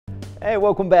Hey,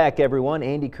 welcome back everyone.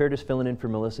 Andy Curtis filling in for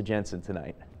Melissa Jensen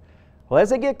tonight. Well,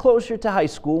 as they get closer to high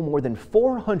school, more than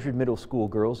 400 middle school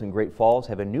girls in Great Falls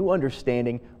have a new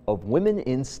understanding of women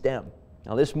in STEM.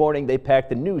 Now this morning they packed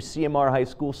the new CMR High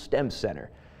School STEM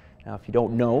Center. Now if you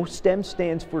don't know, STEM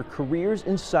stands for Careers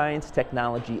in Science,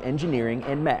 Technology, Engineering,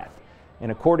 and Math.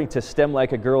 And according to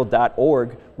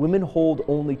STEMlikeagirl.org, women hold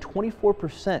only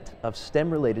 24% of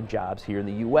STEM-related jobs here in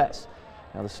the U.S.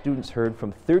 Now the students heard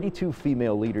from 32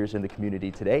 female leaders in the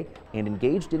community today and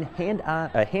engaged in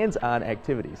hands-on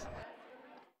activities.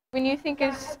 When you think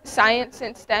of science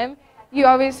and STEM, you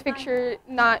always picture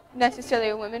not necessarily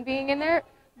a woman being in there,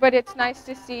 but it's nice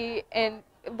to see and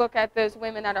look at those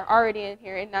women that are already in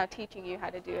here and now teaching you how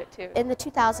to do it too. In the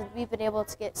 2000s, we've been able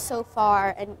to get so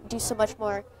far and do so much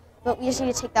more, but we just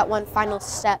need to take that one final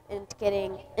step into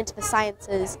getting into the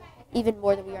sciences even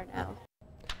more than we are now.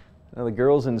 Now, the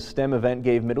Girls in STEM event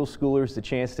gave middle schoolers the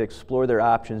chance to explore their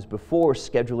options before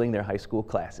scheduling their high school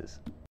classes.